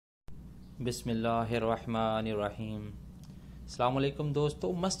بسم اللہ الرحمن الرحیم۔ السلام علیکم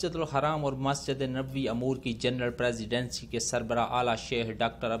دوستو، مسجد الحرام اور مسجد نبوی امور کی جنرل پریزیڈنسی کے سربراہ اعلیٰ شیخ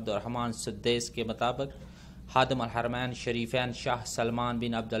ڈاکٹر عبد الرحمن سدیس کے مطابق خادم الحرمین شریفین شاہ سلمان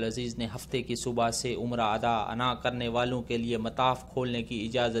بن عبدالعزیز نے ہفتے کی صبح سے عمرہ ادا نہ کرنے والوں کے لیے مطاف کھولنے کی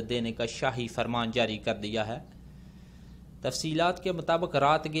اجازت دینے کا شاہی فرمان جاری کر دیا ہے۔ تفصیلات کے مطابق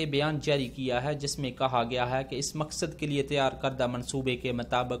رات کے بیان جاری کیا ہے جس میں کہا گیا ہے کہ اس مقصد کے لیے تیار کردہ منصوبے کے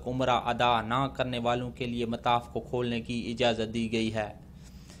مطابق عمرہ ادا نہ کرنے والوں کے لیے مطاف کو کھولنے کی اجازت دی گئی ہے۔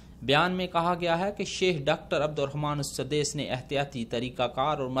 بیان میں کہا گیا ہے کہ شیخ ڈاکٹر عبد الرحمن السدیس نے احتیاطی طریقہ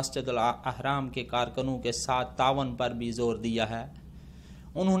کار اور مسجد الحرام کے کارکنوں کے ساتھ تعاون پر بھی زور دیا ہے۔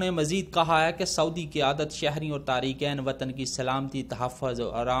 انہوں نے مزید کہا ہے کہ سعودی قیادت شہریوں اور تارکین وطن کی سلامتی، تحفظ،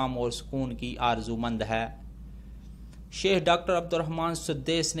 آرام اور سکون کی آرزو مند ہے۔ شیخ ڈاکٹر عبد الرحمن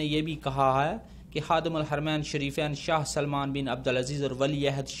سدیس نے یہ بھی کہا ہے کہ خادم الحرمین شریفین شاہ سلمان بن عبدالعزیز اور ولی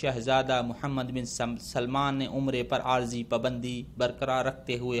عہد شہزادہ محمد بن سلمان نے عمرے پر عارضی پابندی برقرار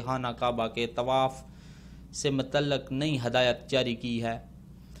رکھتے ہوئے خانہ کعبہ کے طواف سے متعلق نئی ہدایت جاری کی ہے۔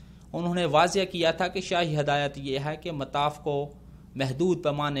 انہوں نے واضح کیا تھا کہ شاہی ہدایت یہ ہے کہ مطاف کو محدود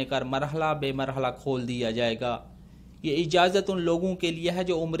پیمانے پر مرحلہ بے مرحلہ کھول دیا جائے گا۔ یہ اجازت ان لوگوں کے لیے ہے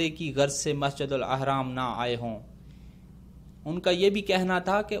جو عمرے کی غرض سے مسجد الحرام نہ آئے ہوں۔ ان کا یہ بھی کہنا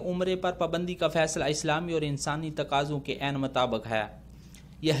تھا کہ عمرے پر پابندی کا فیصلہ اسلامی اور انسانی تقاضوں کے عین مطابق ہے۔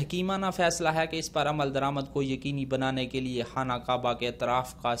 یہ حکیمانہ فیصلہ ہے کہ اس پر عمل درآمد کو یقینی بنانے کے لیے خانہ کعبہ کے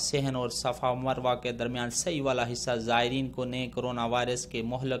اطراف کا صحن اور صفا مروہ کے درمیان صحیح والا حصہ زائرین کو نئے کرونا وائرس کے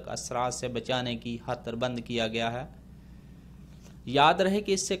مہلک اثرات سے بچانے کی خاطر بند کیا گیا ہے۔ یاد رہے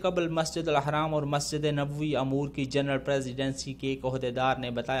کہ اس سے قبل مسجد الحرام اور مسجد نبوی امور کی جنرل پریزیڈنسی کے ایک عہدیدار نے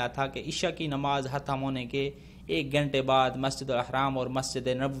بتایا تھا کہ عشاء کی نماز ختم ہونے کے 1 گھنٹے بعد مسجد الحرام اور مسجد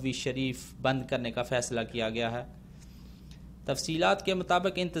نبوی شریف بند کرنے کا فیصلہ کیا گیا ہے۔ تفصیلات کے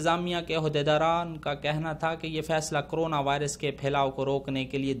مطابق انتظامیہ کے عہدیداران کا کہنا تھا کہ یہ فیصلہ کرونا وائرس کے پھیلاؤ کو روکنے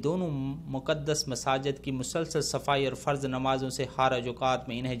کے لیے دونوں مقدس مساجد کی مسلسل صفائی اور فرض نمازوں سے خارج اوقات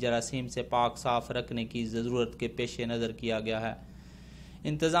میں انہیں جراثیم سے پاک صاف رکھنے کی ضرورت کے پیش نظر کیا گیا ہے۔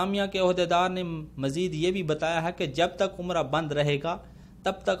 انتظامیہ کے عہدیدار نے مزید یہ بھی بتایا ہے کہ جب تک عمرہ بند رہے گا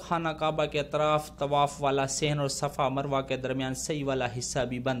تب تک خانہ کعبہ کے اطراف طواف والا صحن اور صفا مروہ کے درمیان صحیح والا حصہ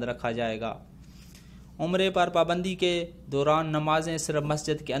بھی بند رکھا جائے گا۔ عمرے پر پابندی کے دوران نمازیں صرف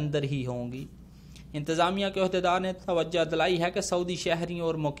مسجد کے اندر ہی ہوں گی۔ انتظامیہ کے عہدیدار نے توجہ دلائی ہے کہ سعودی شہریوں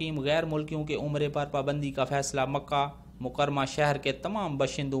اور مقیم غیر ملکیوں کے عمرے پر پابندی کا فیصلہ مکہ مکرمہ شہر کے تمام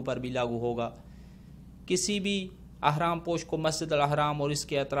باشندوں پر بھی لاگو ہوگا۔ کسی بھی احرام پوش کو مسجد الحرام اور اس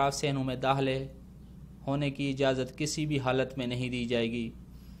کے اطراف صحنوں میں داخلے ہونے کی اجازت کسی بھی حالت میں نہیں دی جائے گی۔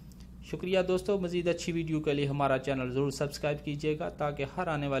 شکریہ دوستو، مزید اچھی ویڈیو کے لیے ہمارا چینل ضرور سبسکرائب کیجیے گا تاکہ ہر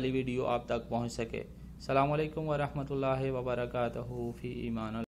آنے والی ویڈیو آپ تک پہنچ سکے۔ السلام علیکم ورحمۃ اللہ وبرکاتہ، فی امان اللہ۔